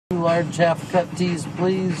large half-cut teas,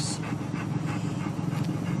 please.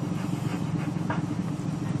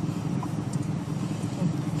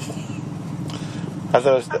 I thought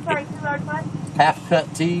it was I'm sorry, 2 large what?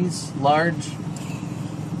 Half-cut teas, large,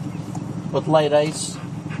 with light ice.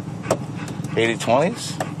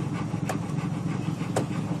 80/20's?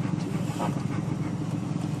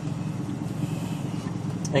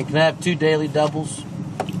 And can I have 2 daily doubles?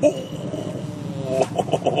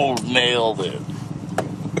 Oh, nailed it.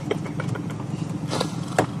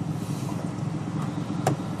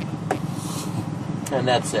 And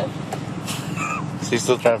that's it. So he's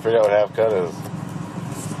still trying to figure out what half cut is.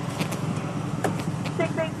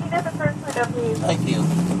 618 is the first window, please. Thank you.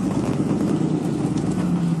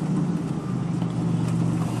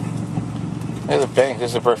 Here's the bank.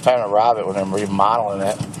 This is the first time to rob it when I'm remodeling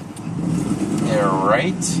it. Yeah,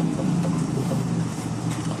 right?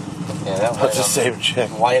 Yeah, that That's the same chick.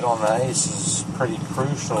 Light on the ice is pretty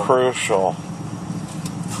crucial. Crucial.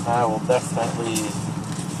 I will definitely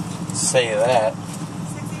say that.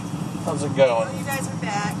 How's it going? Oh, you guys are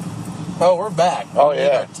back. Oh, we're back. Oh, We need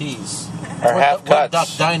yeah. Our teas. Our half We're Duck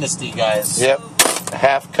cuts. Dynasty, guys. Yep.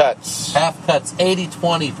 Half cuts. Half cuts,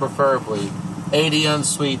 80/20 preferably. 80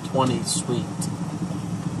 unsweet, 20 sweet.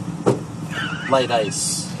 Light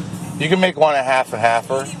ice. You can make one a half and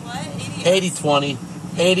halfer. 80/20.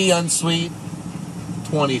 80 unsweet,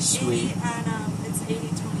 20 sweet. And it's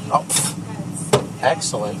 80/20. Oh,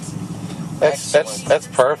 excellent. That's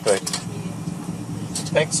perfect.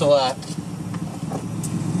 Excellent.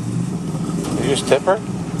 You just tip her?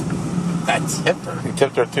 I tipped her. You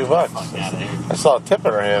tipped her $2. Fuck out of here. I saw a tip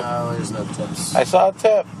in her hand. No, there's no tips. I saw a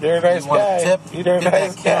tip. You're a nice You want guy. a tip? You're a Get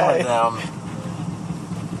nice that camera guy. down.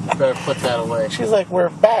 You better put that away. She's like, we're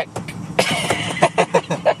back. Put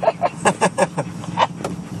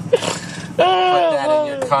that in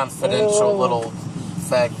your confidential little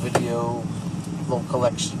fag video little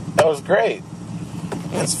collection. That was great.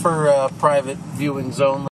 It's for private viewings only.